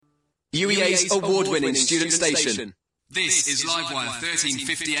UEA's award-winning student station. This is Livewire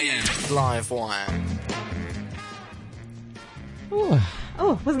 1350 AM. Livewire.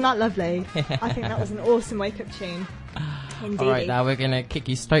 Oh, wasn't that lovely? I think that was an awesome wake-up tune. Indeed. Alright, now we're going to kick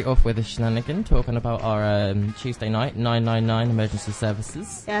you straight off with a shenanigan, talking about our Tuesday night, 999 emergency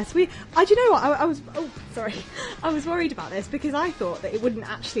services. Yes, do you know what? I was worried about this because I thought that it wouldn't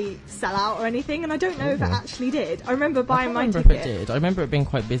actually sell out or anything, and I don't know if it actually did. I remember buying my ticket. I remember if it did. I remember it being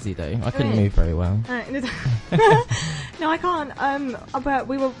quite busy though. I couldn't move very well. No, I can't. But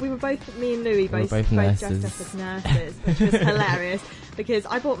we were both, me and Louis, both dressed up as nurses, which was hilarious because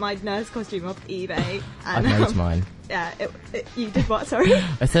I bought my nurse costume off eBay. And, I made mine. Yeah, you did what? Sorry.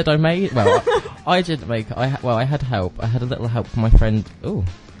 I said I made. Well, I didn't make. I had help. I had a little help from my friend.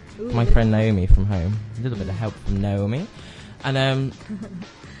 My friend Naomi from home. A little bit of help from Naomi, and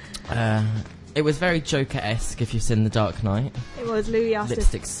it was very Joker-esque. If you've seen The Dark Knight, it was. Louis asked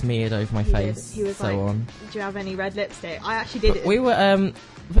lipstick smeared over my face. He was so like, on. "Do you have any red lipstick?" I actually did. We were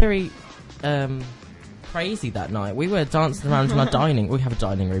very crazy that night. We were dancing around in our dining. We have a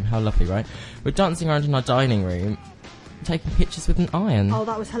dining room. How lovely, right? We're dancing around in our dining room, taking pictures with an iron. Oh,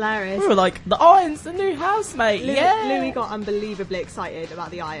 that was hilarious. We were like, the iron's the new housemate. Louis got unbelievably excited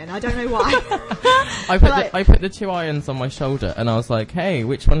about the iron. I don't know why. I put the two irons on my shoulder and I was like, hey,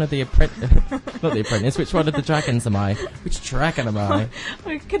 which one of the not the apprentice, which one of the dragons am I? Which dragon am I?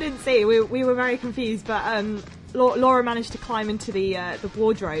 I couldn't see. We were very confused, but Laura managed to climb into the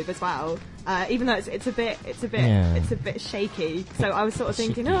wardrobe as well. Even though it's a bit shaky, so I was sort of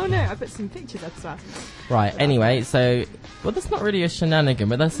thinking, oh no, I put some pictures up as well. Right. Anyway, so that's not really a shenanigan,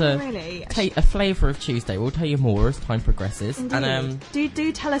 but that's a flavour of Tuesday. We'll tell you more as time progresses. Indeed. And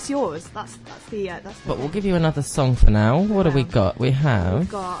do tell us yours. That's the. But we'll give you another song for now. What have we got? We've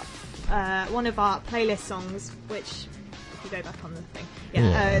got one of our playlist songs, which. Go back on the thing.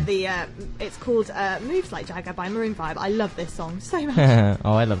 It's called Moves Like Jagger by Maroon 5. I love this song so much.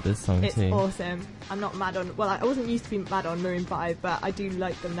 Oh, I love this song it's too. It's awesome. I'm not mad on... Well, I wasn't used to be mad on Maroon 5, but I do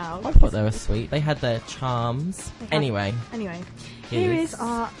like them now. I thought they were sweet. They had their charms. Anyway, here is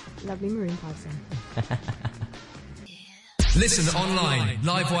our lovely Maroon 5 song. Listen online,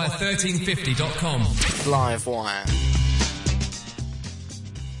 livewire1350.com. Livewire.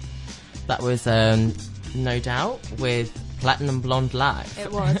 That was No Doubt with Platinum Blonde Live.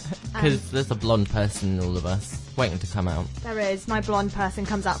 It was. Because there's a blonde person in all of us waiting to come out. There is. My blonde person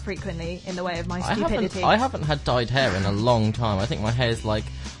comes out frequently in the way of my stupidity. I haven't had dyed hair in a long time. I think my hair's like,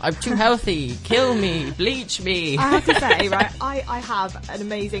 I'm too healthy, kill me, bleach me. I have to say, right, I have I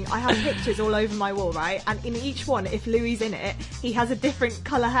have pictures all over my wall, right? And in each one, if Louis in it, he has a different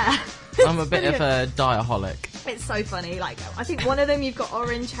colour hair. I'm a bit of a diaholic. It's so funny. Like, I think one of them you've got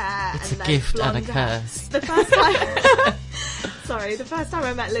orange hair. It's and a gift and a hair. curse. The first time... Sorry, the first time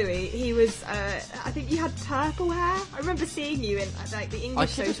I met Louis, he was, I think you had purple hair. I remember seeing you in, like, the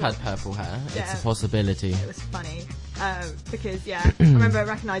English social. I should have had purple hair. Yeah. It's a possibility. It was funny. Because, I remember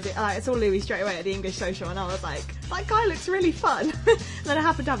recognising, I saw Louis straight away at the English social, and I was like, that guy looks really fun. And then I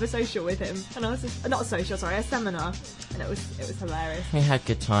happened to have a social with him, and I was just, not a social, sorry, a seminar, and it was hilarious. We had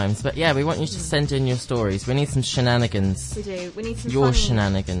good times, but yeah, we want you to send in your stories. We need some shenanigans. We do. We need some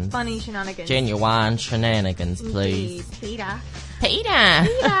shenanigans. Funny shenanigans. Genuine shenanigans, please. Peter.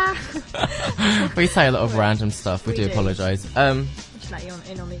 We say a lot of random stuff. We do apologise. Let you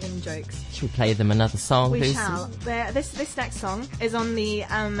in on the in-jokes. Should we play them another song, We please? shall. This next song is on the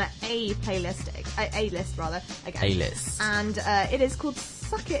A-list, okay. A-list. And it is called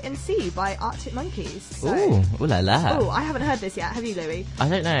Suck It and See by Arctic Monkeys. So, ooh la la. Oh, I haven't heard this yet. Have you, Louis? I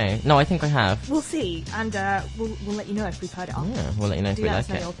don't know. No, I think I have. We'll see, and we'll let you know if we've heard it. Yeah, we'll let you know if we like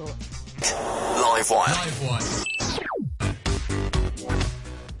it. Your thoughts. Livewire.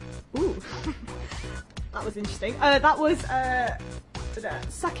 Ooh. That was interesting. That was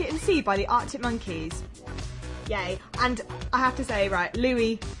Suck It and See by the Arctic Monkeys. Yay. And I have to say, right,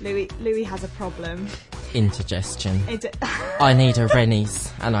 Louis has a problem. Indigestion. I need a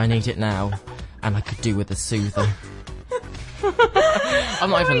Rennie's, and I need it now. And I could do with a soother. I'm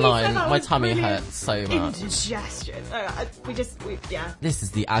not even lying. My tummy hurts so much. Indigestion. Yeah. This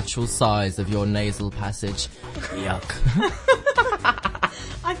is the actual size of your nasal passage. Yuck.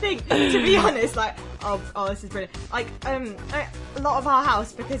 I think, to be honest, like, this is brilliant. Like, a lot of our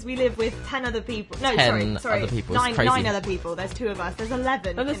house, because we live with 10 other people. No, sorry. Other people. 9 other people. There's 2 of us. There's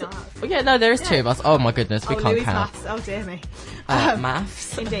 11 in our house. Oh, yeah, no, there is 2 of us. Oh my goodness, we can't Louis' count. Maths. Oh dear me.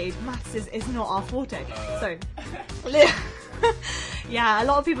 Maths. Indeed, maths is not our forte. So, yeah, a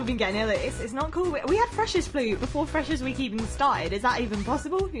lot of people have been getting ill. It's not cool. We had Freshers flu before Freshers Week even started. Is that even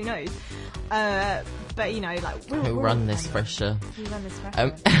possible? Who knows? But you know, like Who run this fresher? We run this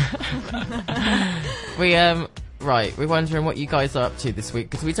fresher. Right, we're wondering what you guys are up to this week,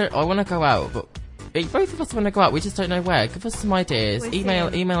 because I want to go out, but both of us want to go out, we just don't know where. Give us some ideas.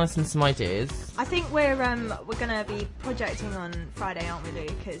 Email us some ideas. I think we're gonna be projecting on Friday, aren't we, Lou?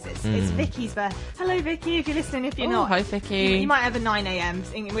 Because it's Vicky's birthday. Hello, Vicky, if you're listening. If you're not, hi, Vicky. You might have a 9 a.m.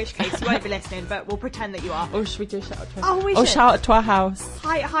 in which case you won't be listening, but we'll pretend that you are. Oh, should we do a shout out to our house? Shout out to our house.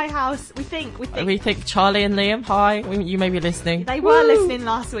 Hi, house. We think Charlie and Liam. Hi, you may be listening. They were listening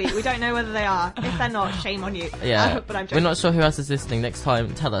last week. We don't know whether they are. If they're not, shame on you. Yeah, but I'm joking. We're not sure who else is listening. Next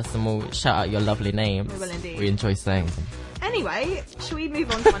time, tell us, and we'll shout out your lovely names. We will indeed. We enjoy saying them. Anyway, shall we move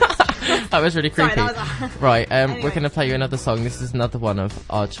on to our next track? That was really creepy. Sorry, that was Right, Anyway. we're going to play you another song. This is another one of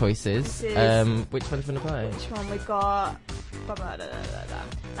our choices. This is- Which one do you want to play? Which one we got?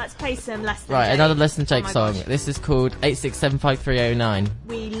 Let's play some Less Than Right, Jake. another Less Than Jake Oh my song. gosh. This is called 8675309.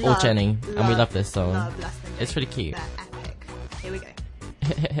 We Or love, Jenny, and we love this song. Love Less Than Jake. It's really cute. They're epic. Here we go.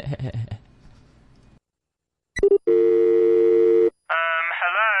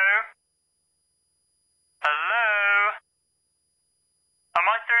 Hello? Hello? Am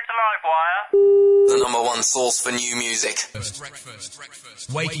I through to Livewire? The number one source for new music.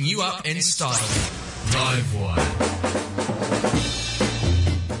 Breakfast. Waking you up in style. Livewire.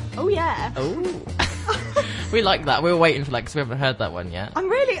 Oh yeah. Oh. We like that. We were waiting for that because we haven't heard that one yet. I'm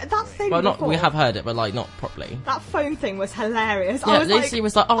really that thing. Well, before, we have heard it, but like not properly. That phone thing was hilarious. Yeah, I was Lucy like,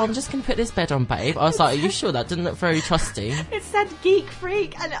 was like, "Oh, I'm just gonna put this bed on, babe." I was like, "Are you sure that didn't look very trusty?" it said Geek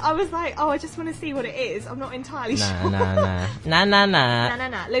Freak, and I was like, oh, I just want to see what it is. I'm not entirely Nah, sure. nah.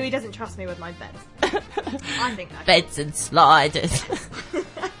 Nah. Louis doesn't trust me with my beds. I think that. Beds and sliders.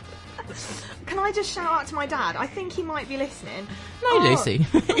 Can I just shout out to my dad? I think he might be listening. No, Lucy.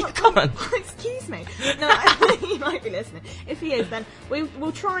 Come on. Excuse me. No, he might be listening. If he is, then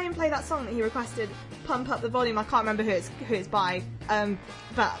we'll try and play that song that he requested. Pump Up the Volume. I can't remember who it's by.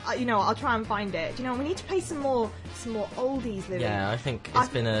 But you know what? I'll try and find it. Do you know, we need to play some more oldies, Louis. Yeah, I think it's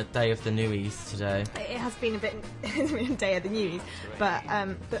been a day of the newies today. It has been it's been a day of the news. But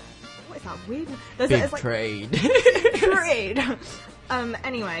what is that weird? Big trade. Trade.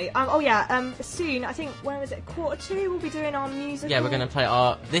 Anyway, soon, I think, when was it, 1:45, we'll be doing our musical. Yeah, we're going to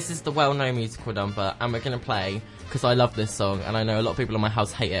play this is the well-known musical number, and we're going to play, because I love this song, and I know a lot of people in my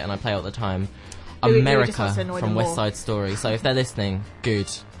house hate it, and I play it all the time, Louis just America wants to annoy from them West more. Side Story. So if they're listening, good.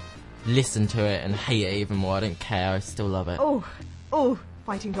 Listen to it and hate it even more. I don't care, I still love it. Oh,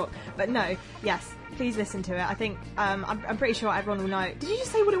 fighting talk. But no, yes, please listen to it. I think, I'm pretty sure everyone will know. Did you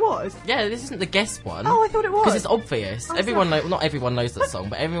just say what it was? Yeah, this isn't the guest one. Oh, I thought it was. Because it's obvious. I was Everyone like- not everyone knows that song,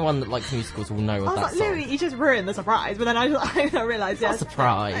 but everyone that likes musicals will know I of was that like, song. Louis, you just ruined the surprise. But then I realised, Not yes. a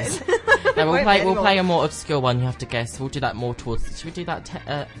surprise. It No, won't be we'll anymore. play a more obscure one. You have to guess. We'll do that more towards. Should we do that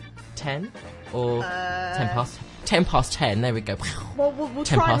 10 or 10 past 10? There we go. Well, we'll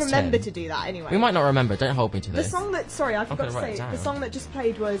 10 try and past remember 10. to do that anyway. We might not remember. Don't hold me to The this. song that, sorry, I forgot to gonna write say, it the down. song that just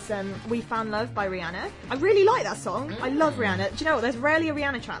played was We Found Love by Rihanna. I really like that song. I love Rihanna. Do you know what? There's rarely a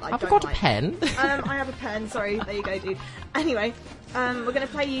Rihanna track that I I've don't got like. a pen. I have a pen. Sorry. There you go, dude. Anyway, we're going to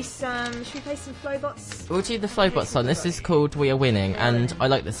play you some... Should we play some Flowbots? We'll do the Flowbot song. This is called "We Are Winning," and I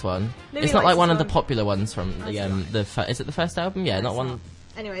like this one. Louis It's not likes like one this of the one. popular ones from the is it the first album? Yeah, not It's one. not.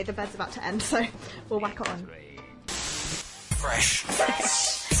 Anyway, the bed's about to end, so we'll whack it on.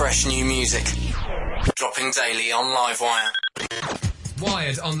 Fresh new music. Dropping daily on Livewire.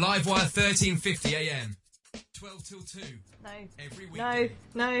 Wired on Livewire 1350 AM. 12 till 2. No. Every week.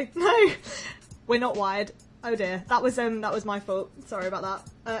 No. We're not wired. Oh dear. That was my fault. Sorry about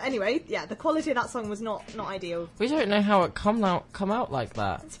that. Anyway, yeah, the quality of that song was not ideal. We don't know how it come out like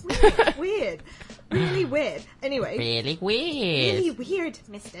that. It's weird. Really weird. Anyway. Really weird. Really weird,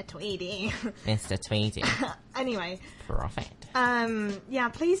 Mr. Tweedy. Mr. Tweedy. Anyway, Prophet. yeah,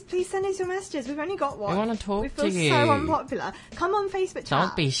 please send us your messages. We've only got one. We wanna talk We feel to you. so unpopular. Come on Facebook chat.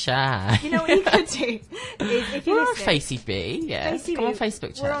 Don't be shy. You know what you could do is if you're We're on listening. Facey B, yeah. Facey Come on B,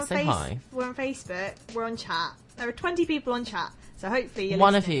 Facebook we're chat, on say hi. We're on Facebook. We're on chat. There are 20 people on chat, so hopefully you're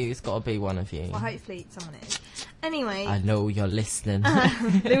One of listening. you's got to be one of you. Well, hopefully someone is. Anyway, I know you're listening.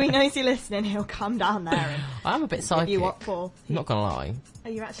 Louis knows you're listening. He'll come down there and I'm a bit give psychic. you what for. I'm not gonna lie.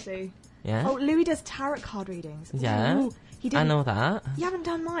 Are you actually? Yeah. Oh, Louis does tarot card readings. Yeah. Ooh, he I didn't. know that. You haven't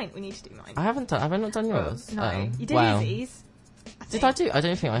done mine. We need to do mine. Have I not done yours? No, Oh, you did wow. Izzy's. Did I do? I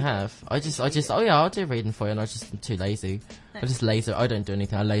don't think I have. I just. Oh yeah, I'll do a reading for you, and I just am too lazy. I just laser. I don't do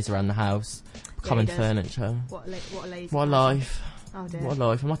anything. I laser around the house, common he does. furniture. What a lazy. What a life! Oh dear. What a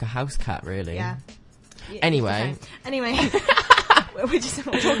life! I'm like a house cat, really. Yeah. Anyway. Anyway. we're talking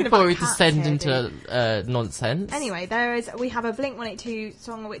about Before we cats descend here, into dude. nonsense. Anyway, we have a Blink-182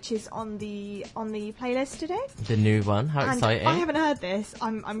 song which is on the playlist today. The new one. How And exciting. I haven't heard this.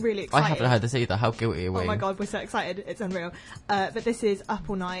 I'm really excited. I haven't heard this either. How guilty are we? Oh my god, we're so excited. It's unreal. But this is Up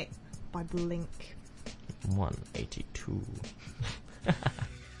All Night by Blink. 182.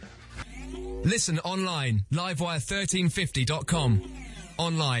 Listen online, livewire1350.com.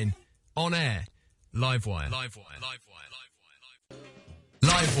 Online, on air, Livewire.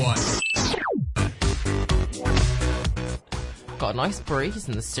 Livewire. Got a nice breeze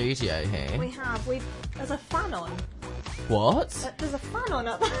in the studio here. There's a fan on. What? There's a fan on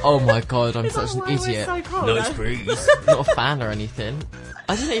up there. Oh my god, I'm Is that such an why we're idiot. so cold? breeze. Not a fan or anything.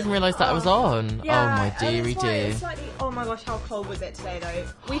 I didn't even realise that it was on. Yeah, oh my and dearie it's dear. it's slightly, oh my gosh, how cold was it today though?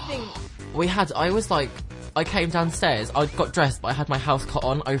 We think I came downstairs, I got dressed, but I had my house coat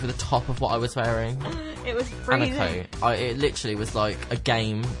on over the top of what I was wearing. it was And a freezing. coat. It literally was like a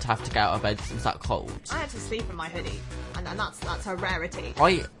game to have to get out of bed because it was that cold. I had to sleep in my hoodie, and that's a rarity.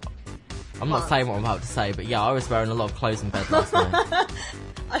 I'm not saying what I'm about to say, but yeah, I was wearing a lot of clothes in bed last night.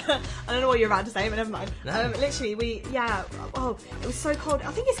 I don't know what you're about to say, but never mind. No. Literally, it was so cold.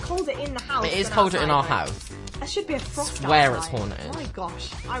 I think it's colder in the house. It is than colder in our outside, though. house. There should be a frost Swear outside. it's haunted. Oh my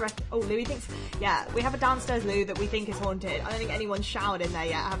gosh, I reckon. Oh, Louis thinks. Yeah, we have a downstairs loo that we think is haunted. I don't think anyone's showered in there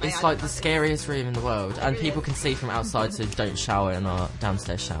yet, have they? It's I like don't the know. scariest room in the world, and really people is. can see from outside, so don't shower in our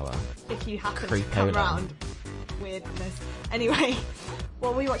downstairs shower. If you happen to Creepo come land. round, weirdness. Anyway,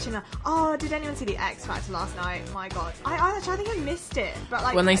 what were we watching now? Oh, did anyone see the X Factor last night? My God, I think I missed it. But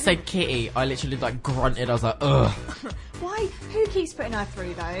like When I they think- said Kitty, I literally like grunted. I was like, ugh. why? Who keeps putting her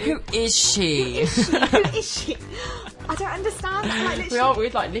through though? Who is she? Who is she? I don't understand. Like, We literally, are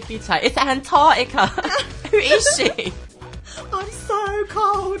weird like Nicky Tay. It's Antarctica. Who is she? I'm so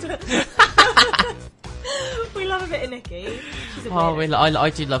cold. We love a bit of Nikki. She's a Oh, weirdo. I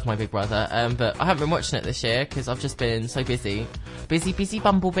do love my Big Brother, but I haven't been watching it this year because I've just been so busy. Busy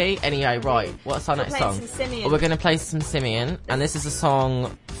Bumblebee. Anyway, right, what's our next playing song? some Simeon. Well, we're going to play some Simeon, and this is a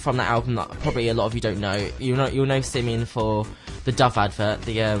song from that album that probably a lot of you don't know. You'll know Simeon for the Dove advert.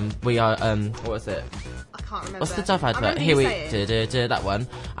 The we are what was it? I can't remember. What's the Dove I advert? remember Here you we saying. that one,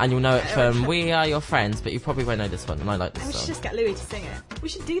 and you'll know it from We Are Your Friends, but you probably won't know this one. And I like We this should song. just get Louis to sing it. We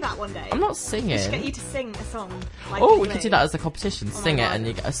should do that one day. I'm not We should get singing. you to sing a song. Like Oh, we Louis. could do that as a competition. Oh my Sing it, God. and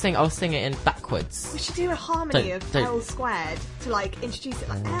you get, sing. I'll sing it in backwards. We should do a harmony Don't- of don't- L squared to like introduce it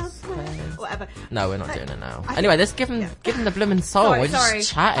like L squared or whatever. No, we're not No, doing it now. I Anyway, think- let's give him yeah. the bloomin' song. Sorry, We're sorry.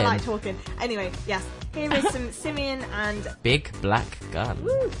 just chatting. I like talking. Anyway, yes. Here is some Simeon and Big Black Gun.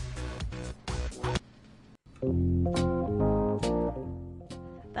 woo.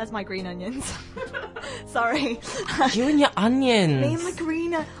 There's my green onions. Sorry. You and your onions. Me and my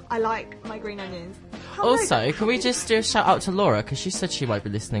green. I like my green onions. How Also, would can we just do a shout out to Laura because she said she might be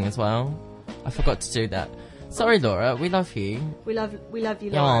listening as well. I forgot to do that. Sorry, Laura. We love you. we love you,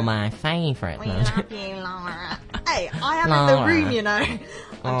 You're Laura. my favourite. We No. love you, Laura. Hey, I am in the Laura. room, you know.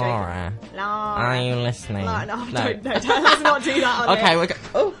 I'm Laura, joking. Laura. are you listening? No, don't, let's not do that on Okay, it.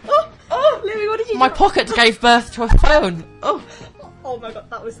 we're Oh, Louis, what did you My do? pocket gave birth to a phone. Oh my god,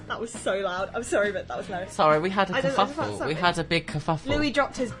 that was so loud. I'm sorry, but that was loud. Sorry, we had a I don't- I just kerfuffle. felt We had a big kerfuffle. Louis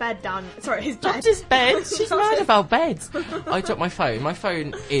dropped his bed down. Sorry, his bed. Dropped his bed. She's Dropped mad his- about beds. I dropped my phone. My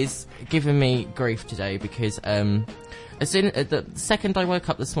phone is giving me grief today because as soon the second I woke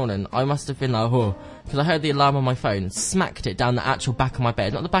up this morning, I must have been like, oh, because I heard the alarm on my phone, smacked it down the actual back of my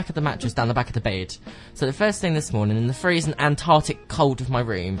bed, not the back of the mattress, down the back of the bed. So the first thing this morning, in the freezing Antarctic cold of my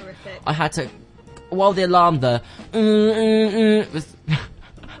room, Horrific. I had to, while the alarm was.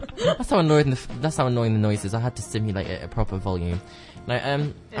 That's how annoying the noise is. I had to simulate it at proper volume. No, I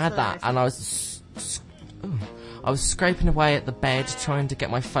had that, hilarious. and I was scraping away at the bed trying to get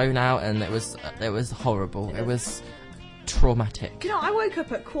my phone out, and it was horrible. It was traumatic. You know, I woke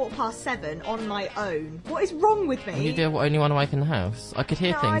up at 7:15 on my own. What is wrong with me? You the only one awake in the house. I could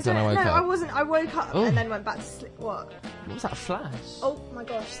hear things when I woke no, up. I wasn't. I woke up Oh. and then went back to sleep. What? What was that flash? Oh my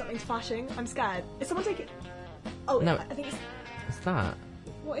gosh, something's flashing. I'm scared. Is someone taking? Oh, No. I think it's. What's that?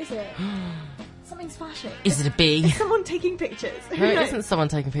 What is it? Something's flashing. Is it a bee? Is someone taking pictures? Who No, it knows? isn't someone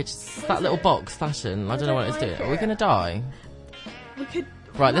taking pictures. It's that is little it? box flashing. I don't know what it's don't doing. like Are we it. gonna die? We could.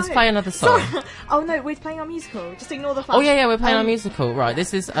 Right, let's no. play another song. Sorry. Oh no, we're playing our musical. Just ignore the flash. Oh yeah, we're playing our Um, musical. Right,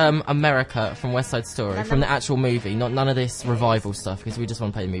 this is America from West Side Story, And from then- the actual movie. None of this revival stuff because we just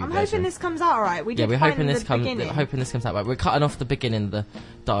want to play the movie I'm version. hoping this comes out alright. We Yeah, did we're find hoping this the comes. beginning. Hoping this comes out right. We're cutting off the beginning of the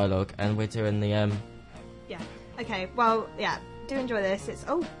dialogue, and we're doing the Yeah. Okay. Well, yeah. Do enjoy this. It's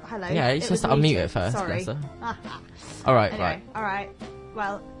hello. Yeah, it's It just was unmute muted. it first, Sorry. bless her. All right, Anyway, right. all right.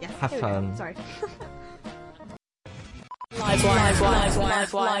 Well, yes. Have here we go. fun. Sorry.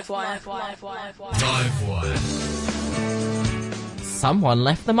 Livewire. Someone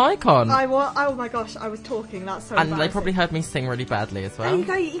left the mic on. Oh my gosh, I was talking. That's so And they embarrassing. probably heard me sing really badly as There well. you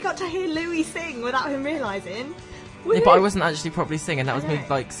go. You got to hear Louis sing without him realising. Yeah, but I wasn't actually properly singing. That was me know.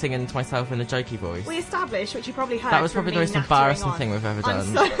 like singing to myself in a jokey voice. We established, which you probably heard. That was from probably the me most nattering embarrassing on. thing we've ever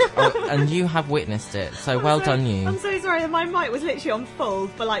I'm done. so- Oh, and you have witnessed it, so well done you. I'm so sorry. My mic was literally on full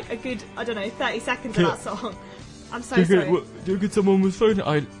for like a good, 30 seconds of that song. I'm so sorry. Someone was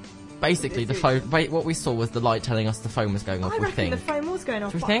phoning. Basically, the phone. Wait, what we saw was the light telling us the phone was going off. I We reckon think. the phone was going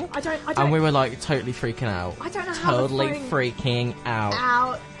off. Do we but think? I don't. And we were like totally freaking out. I don't know how the Totally phone- freaking out.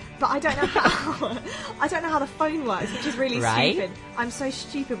 out. But I don't know how. I don't know how the phone works, which is really Right? stupid. I'm so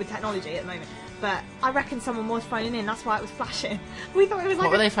stupid with technology at the moment. But I reckon someone was phoning in. That's why it was flashing. We thought it was like.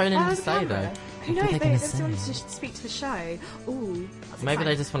 What were they phoning oh, to the say, camera. though? Who What were knows? they gonna They wanted say? to speak to the show. Ooh. That's Maybe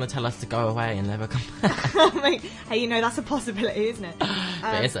they exciting. just want to tell us to go away and never come back. Mate, hey, you know that's a possibility, isn't it?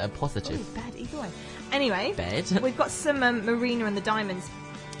 But is it a positive? Ooh, bad either way. Anyway, Bed? we've got some Marina and the Diamonds.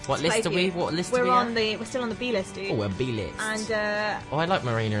 What to list play are for we? you. What list We're are we on at? we're still on the B list, dude. Oh, a B list. And oh, I like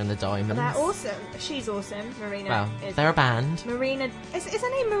Marina and the Diamonds. they're awesome. She's awesome. Marina Well, is. they're a band. Marina is her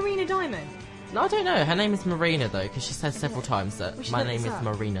name Marina Diamond? No, I don't know. Her name is Marina though, because she says several times that We should my look name this is up.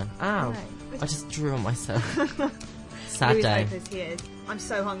 Marina. Ow! Right. I just drew on myself. Sad Louis day. Lopez, he is. I'm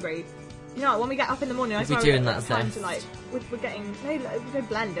so hungry. You know what, when we get up in the morning, I We'll be swear doing we're that time to zest. like we're getting we go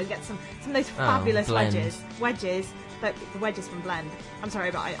blend and get some of those Oh, fabulous Blend. wedges. The wedges from Blend. I'm sorry,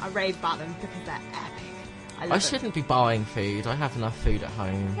 but I rave about them because they're epic. I love I them. shouldn't be buying food. I have enough food at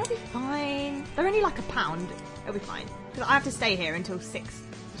home. It'll be fine. They're only like £1. It'll be fine because I have to stay here until 6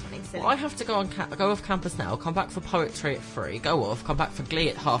 or something silly. Well, I have to go go off campus now, come back for poetry at 3, go off, come back for Glee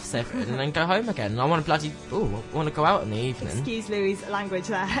at 7:30, and then go home again. And I want to I want to go out in the evening. Excuse Louis' language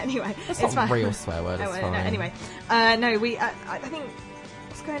there. Anyway, That's it's not a fine. real swear word. Oh, It's no, fine. anyway, no, we. I think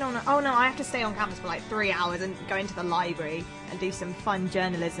what's going on? Oh no, I have to stay on campus for like 3 hours and go into the library and do some fun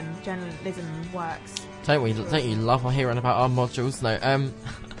journalism works. Don't you love hearing about our modules? No.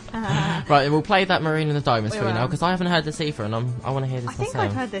 Right, we'll play that Marine and the Diamonds We for you now will. because I haven't heard this either, and I want to hear this I think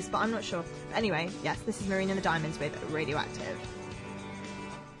myself. I've heard this, but I'm not sure. But anyway, yes, this is Marine and the Diamonds with Radioactive.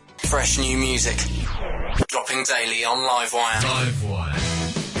 Fresh new music. Dropping daily on Livewire. Livewire.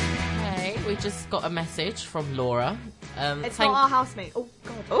 Hey, we just got a message from Laura. It's not our housemate. Oh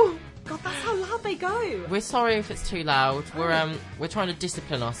god. Oh god, that's how loud they go. We're sorry if it's too loud. We're trying to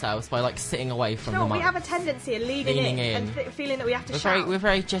discipline ourselves by like sitting away from No, the we mic. have a tendency of leaning Leaning in. and feeling that we have to We're shout.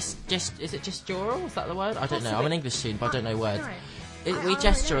 very just is it gestural? Is that the word? I don't know. I'm Possibly. an English student, but I don't know words. No. We I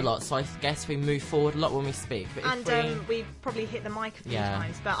gesture a don't know. lot, so I guess we move forward a lot when we speak. But if And we probably hit the mic a few Yeah.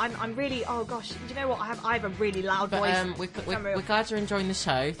 times, but I'm really, oh gosh, do you know what? I have a really loud But voice. we're glad you're enjoying the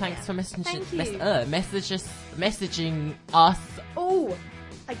show. Thanks Yeah. for messaging Thank you. messaging us. Oh,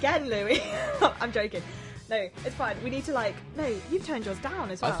 again, Louis. I'm joking. No, it's fine. We need to no, you've turned yours down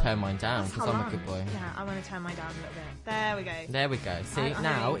as well. I've turned mine down That's because how I'm a loud. good boy. Yeah, I'm going to turn mine down a little bit. There we go. There we go. See I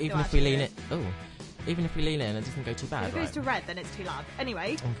now, really even do if we actually lean do. it, even if we lean in, it doesn't go too bad, If it goes right? to red, then it's too loud.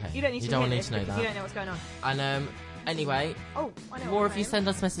 Anyway, Okay. you don't need You to don't hear need this to know because that. you don't know what's going on. And anyway, Oh, I know. more what of you I'm send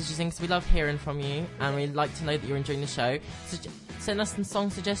us messages in because we love hearing from you, and we'd like to know that you're enjoying the show. So send us some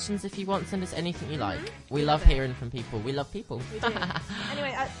song suggestions if you want. Send us anything you like. We love hearing from people. We love people. We do.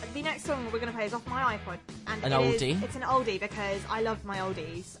 Anyway, the next song we're going to play is off my iPod. And An it is- oldie? It's an oldie because I love my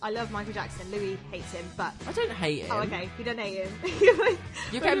oldies. I love Michael Jackson. Louis hates him, but... I don't hate him. Oh, okay. You don't hate him.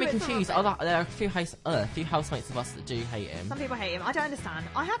 You're getting me confused. There are a few housemates of us that do hate him. Some people hate him. I don't understand.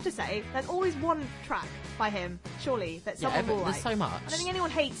 I have to say, there's always one track by him, surely, that Yeah, someone will there's like. so much. I don't think anyone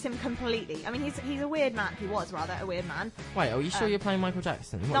hates him completely. I mean, he's a weird man. He was, rather, a weird man. Wait, are you sure you're playing Michael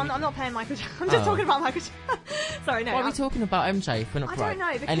Jackson? What No, are you- I'm not playing Michael Jackson. I'm just Oh. talking about Michael Jackson. Sorry, no. Why are we I'm- talking about MJ if we're not I right? don't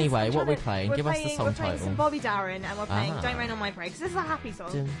know. Because Anyway, I'm what trying we're to- playing? Give us the song We're playing title. some Bobby Darin and we're playing Ah. Don't Rain on My Parade because this is a happy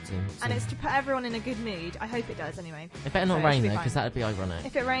song. Dun, dun, And dun. it's to put everyone in a good mood. I hope it does anyway. It better not So it rain should be though, fine. because that'd be ironic.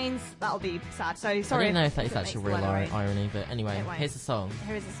 If it rains, that'll be sad. So sorry. I don't know if that it is makes actually the real weather rain. irony, but anyway, It won't. here's the song.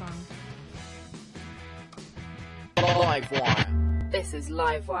 Here is the song. This is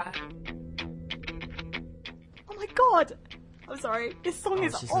Livewire. Oh my god! I'm sorry. This song Oh,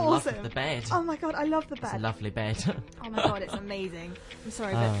 is she's in love awesome. with the bed. Oh my god, I love the It's a bed. lovely bed. Oh my god, it's amazing. I'm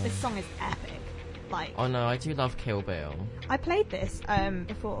sorry, but Oh. this song is epic. Like, Oh no, I do love Kill Bill. I played this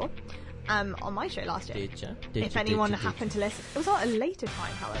before on my show last year. Did you? If anyone happened to listen. It was at a later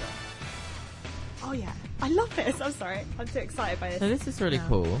time, however. Oh yeah. I love this. I'm sorry. I'm too excited by this. So this is really Yeah.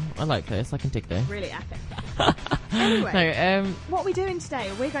 cool. I like this. I can dig this. Really epic. Anyway, No, what are we doing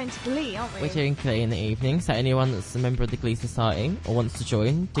today? We're going to Glee, aren't we? we're doing Glee in the evening, so anyone that's a member of the Glee Society or wants to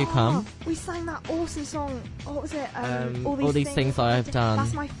join, do come. We sang that awesome song. Oh, what was it? All These Things I Have Done.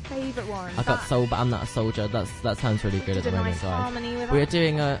 That's my favourite one. I got soul, but I'm not a soldier. That sounds really good at the did a moment, nice guys. harmony with We're that.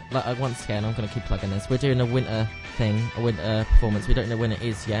 doing once again, I'm going to keep plugging this. We're doing a winter thing, a winter performance. We don't know when it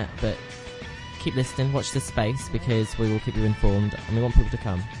is yet, but keep listening, watch this space, because we will keep you informed, and we want people to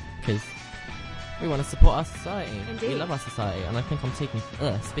come, because we want to support our society. Indeed. We love our society, and I think I'm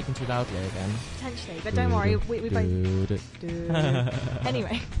speaking too loudly again. Potentially, but don't worry, we both...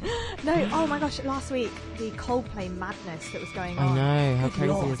 Anyway. No, oh my gosh, last week, the Coldplay madness that was going I on. know, how Good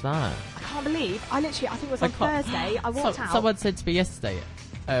crazy Lord. is that? I can't believe, I think it was on can't- Thursday, I walked out. Someone said to me yesterday,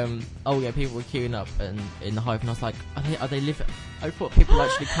 oh yeah, people were queuing up in the Hive, and I was like, are they living? I thought people were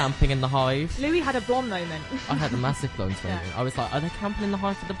actually camping in the Hive. Louis had a blonde moment. I had a massive blonde moment. Yeah. I was like, are they camping in the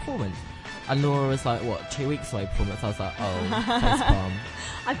Hive for the performance? And Laura was like, what, 2 weeks away performance? I was like, oh, face palm.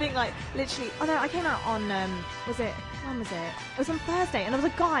 I think, like, literally... Oh, no, I came out on... when was it? It was on Thursday, and there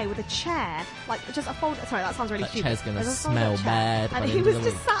was a guy with a chair, like, just a fold... Sorry, that sounds really That stupid. chair's gonna There was a fold-up smell chair, bad by and the he end was of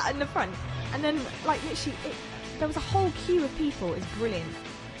the just sat in the front. And then, like, literally, there was a whole queue of people. It's brilliant.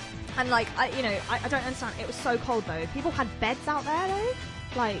 And, like, I don't understand. It was so cold, though. People had beds out there, though.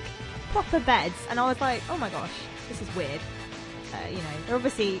 Like, proper beds. And I was like, oh, my gosh, this is weird. They're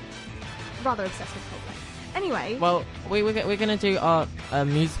obviously... rather obsessed with Coldplay. Anyway. Well, we're going to do our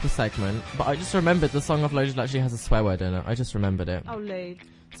musical segment, but I just remembered the song I've loaded actually has a swear word in it. I just remembered it. Oh, Lou.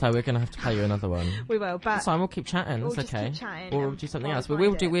 So we're going to have to play you another one. We will, but... That's fine, we'll keep chatting. We'll That's just okay. keep chatting Or we'll and do something while else. we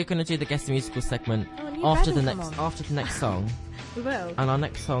We're find it. going to do the guest musical segment Oh, a new after bed the will next come on. after the next song. We will. And our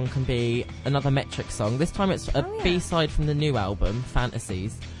next song can be another Metric song. This time it's a Oh, yeah. B-side from the new album,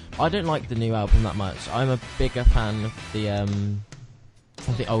 Fantasies. I don't like the new album that much. I'm a bigger fan of the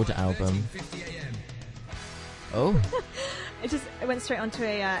older album. Oh, It went straight onto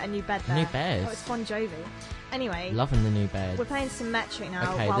a new bed there. new bed. Oh, it's Bon Jovi. Anyway, Loving the new bed. we're playing some Metric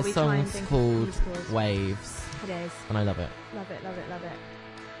now Okay, while the we try and song's think called of musicals. Waves, It is. and I love it. Love it, love it, love it.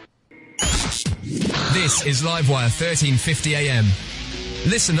 This is Livewire 1350 AM.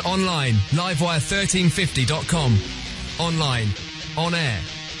 Listen online, livewire1350.com. Online, on air,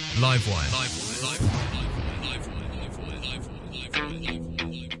 Livewire.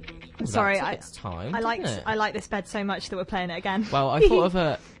 I'm sorry, That took its time, I didn't it? like this bed so much that we're playing it again. Well, I thought of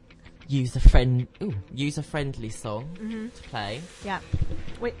a user-friendly song Mm-hmm. to play. Yeah.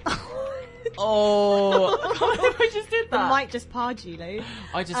 Wait. Oh, I just did The mic just parred you, Lou.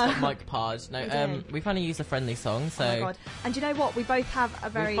 I just got Mike Pard. No, You did. we found a user-friendly song, so Oh my god. And do you know what? We both have a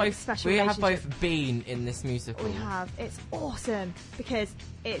very special we have relationship. both been in this musical. We have. It's awesome because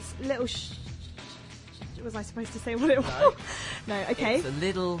it's little. Was I supposed to say what it was? No. Okay. It's a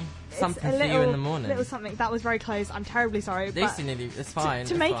little It's something a for you little- in the morning. Little something that was very close. I'm terribly sorry. This but it's fine.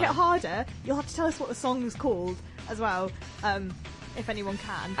 to it's make fine. it harder, you'll have to tell us what the song's called as well, if anyone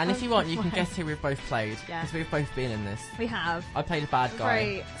can. And if you want, you can Fine. guess who we've both played. Yeah. Because we've both been in this. We have. I played a bad guy.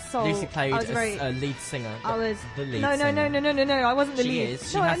 Very soul. Lucy played I was very. a lead singer. I was. the lead No. singer. No. I wasn't the She lead.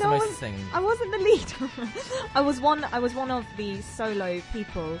 is. She no, has no, the I most to wasn't- sing. I wasn't the lead. I was one of the solo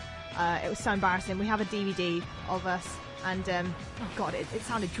people. It was so embarrassing. We have a DVD of us, and oh god, it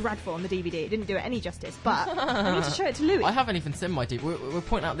sounded dreadful on the DVD. It didn't do it any justice. But I need to show it to Louis. I haven't even seen my DVD. We're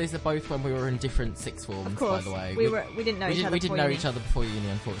pointing out these are both when we were in different sixth forms, Of course, by the way. we didn't know each other. We didn't before know uni. each other before uni,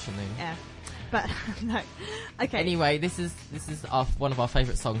 unfortunately. Yeah, but no. Okay. Anyway, this is one of our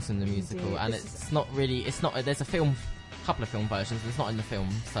favourite songs in the musical, Indeed, and this it's not really. It's not. There's a couple of film versions. But it's not in the film,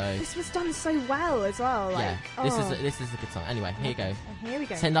 so This was done so well as well. Like, yeah. This is a good song. Anyway, here you go. And here we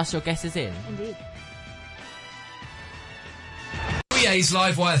go. Send us your guesses in. Indeed. UEA's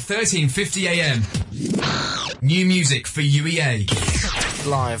Livewire 1350 AM. New music for UEA.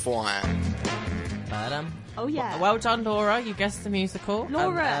 Livewire. But, Oh yeah. well done, Laura. You guessed the musical.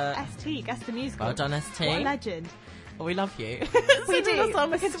 Laura and, ST guessed the musical. well done, ST. What a legend. Well, we love you. We Sending us do our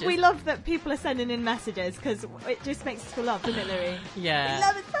because messages. we love that people are sending in messages because it just makes us feel loved, doesn't it, Louis? Yeah. We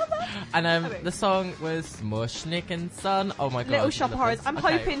love it so much. And Okay. the song was Mushnik and Son. Oh my god. Little I Shop love Horrors. this. I'm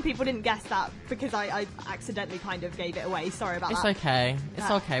Okay. hoping people didn't guess that because I accidentally kind of gave it away. Sorry about It's that. okay. It's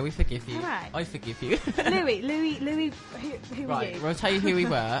Yeah. okay. We forgive you. Alright. I forgive you. Louis, who were Right, you? well, I'll tell you who we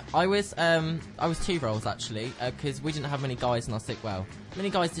were. I was two roles actually, because we didn't have many guys in our sick. Well,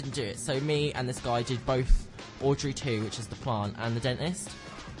 many guys didn't do it, so me and this guy did both Audrey 2, which is the plant, and the dentist.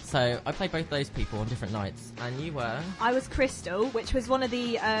 So I played both those people on different nights, and you were. I was Crystal, which was one of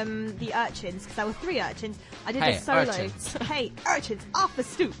the urchins because there were 3 urchins. I did Hey, a solo. urchins. Hey, urchins off the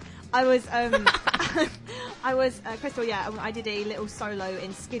stoop. I was I was Crystal. Yeah, I did a little solo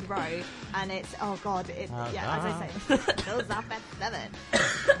in Skid Row, and it's as I say, those up at 7.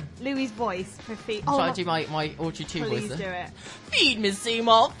 Louis' voice for feet. Shall I do my Audrey 2 voice? Please do it. Feed me,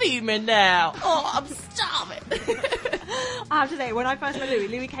 Seymour, feed me now. Oh, I'm starving. I have to say, when I first met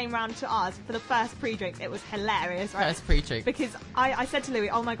Louis came round to ours for the first pre-drinks. It was hilarious, right? First pre-drink. Because I said to Louis,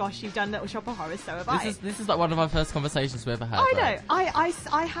 "Oh my gosh, you've done Little Shop of Horrors, so have I." This is like one of our first conversations we ever had. I know.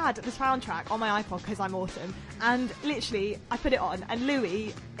 I had the soundtrack on my iPod because I'm awesome, and literally I put it on, and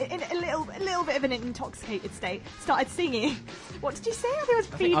Louis, in a little bit of an intoxicated state, started singing. What did you say? I think it was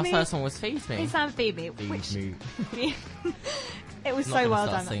 "Feed Our Me." first one was "Feed Me." He sang "Feed Me," Feed me. It was Not so gonna well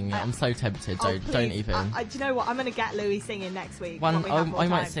start done. singing it. I'm so tempted. Don't please. even. Do you know what? I'm going to get Louis singing next week. One, when we have more I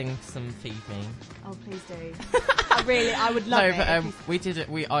might time. sing some "Feed Me." Oh, please do. I would love No, it. but we did it.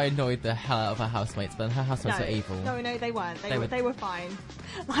 I annoyed the hell out of her housemates, but her housemates were evil. No, they weren't. They were- They were fine.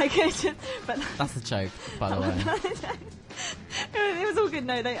 Like, it's just, but That's a joke, by the way. it was all good.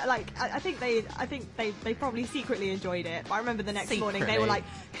 No, they like. I think they probably secretly enjoyed it. But I remember the next morning they were Secretly? like,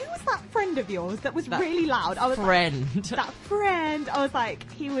 "Who was that friend of yours that was really loud?" I was Friend. like, "That friend." I was like,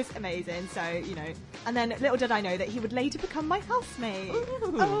 he was amazing. So and then little did I know that he would later become my housemate.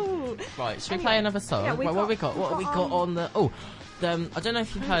 Oh, Right, should we Anyway, play another song? yeah, Right, what have we got? What have we got on the? I don't know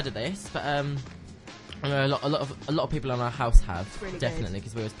if you've heard of this, but I know a lot of people in our house have, really good. definitely,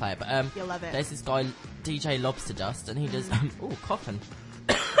 because we always play it. But You'll love it. There's this guy DJ Lobster Dust, and he does coughing.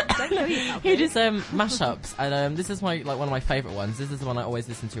 Don't kill yourself. He does mashups, and this is one of my favourite ones. This is the one I always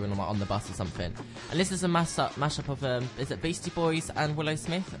listen to when I'm on the bus or something. And this is a mashup of is it Beastie Boys and Willow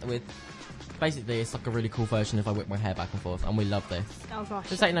Smith with. Basically, it's like a really cool version of I Whip My Hair Back and Forth, and we love this. Oh gosh.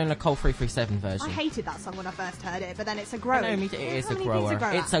 This ain't no Nicole 337 version. I hated that song when I first heard it, but then it's a grower. I know, it is How a many grower. things grow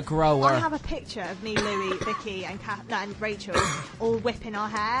It's at? a grower. I have a picture of me, Louis, Vicky, and and Rachel all whipping our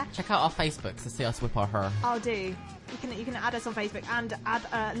hair. Check out our Facebook to see us whip our hair. I'll do. You can add us on Facebook and add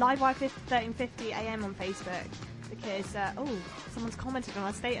Livewire 1350 AM on Facebook because someone's commented on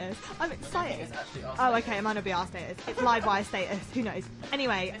our status. I'm excited. It's actually our Oh, okay, it might not be our status. It's Livewire status. Who knows?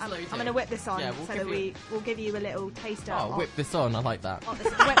 Anyway, I'm loading. going to whip this on Yeah, we'll so give that you- we'll give you a little taster. Oh, whip this on. I like that. Whip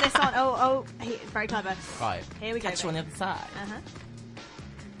this on. Oh, very clever. Right. Here we go. Catch you on the other side.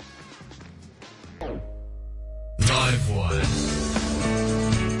 Live Wire.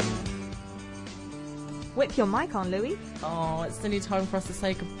 Whip your mic on, Louis. Oh, it's nearly time for us to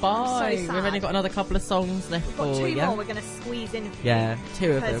say goodbye. I'm so sad. We've only got another couple of songs left We've got for two you. more we're going to squeeze in. Yeah,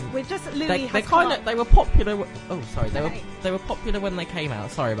 two of Because them. we've just Louis They has kind come of up, they were popular. They Okay. were popular when they came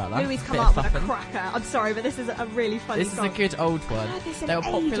out. Sorry about that. Louis Bit come of up with a faffing. cracker. I'm sorry, but this is a really funny This is song. a good old one. heard this in They were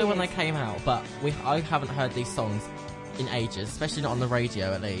popular when they ages. came out, but I haven't heard these songs in ages, especially not on the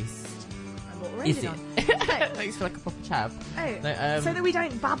radio at least. What we're Is ending it? on. Thanks for like a proper chav. Oh, No, so that we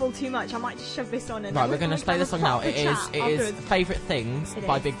don't babble too much, I might just shove this on. And Right, we're going to play the song now. It is afterwards. Favourite Things It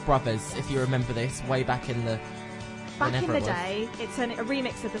by is. Big Brothers, if you remember this, way back in the... Back in whenever the it was. day, it's a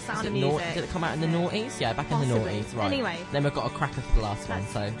remix of The Sound of Did Music. it come out in the noughties? Yeah, back in the Possibly. noughties, right. Anyway. Then we've got a cracker for the last one,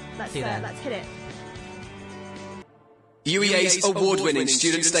 so Let's see you then. let's hit it. UEA's award-winning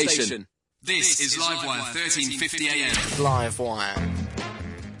student station. This is Livewire 1350 AM. Live Wire.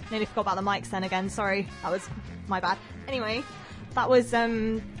 Nearly forgot about the mics then again. Sorry, that was my bad. Anyway, that was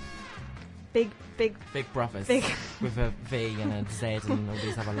big. Big Brothers. Big. With a V and a Z and all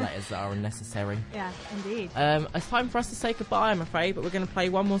these other letters that are unnecessary. Yeah, indeed. It's time for us to say goodbye, I'm afraid, but we're going to play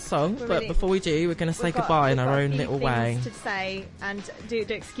one more song. We're But really- before we do, we're going to say We've got- goodbye in we've our got a own few little things way. to say, and do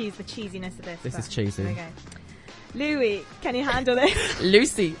excuse the cheesiness of this. This but is cheesy. There we go. Louis, can you handle this?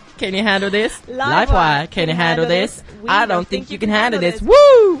 Lucy, can you handle this? Livewire, Livewire, can you handle this? We I don't think you can handle this. Woo!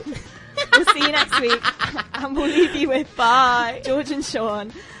 We'll see you next week, and we'll leave you with bye, George and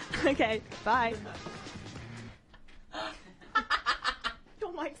Sean. Okay, bye.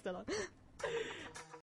 Your mic's still on.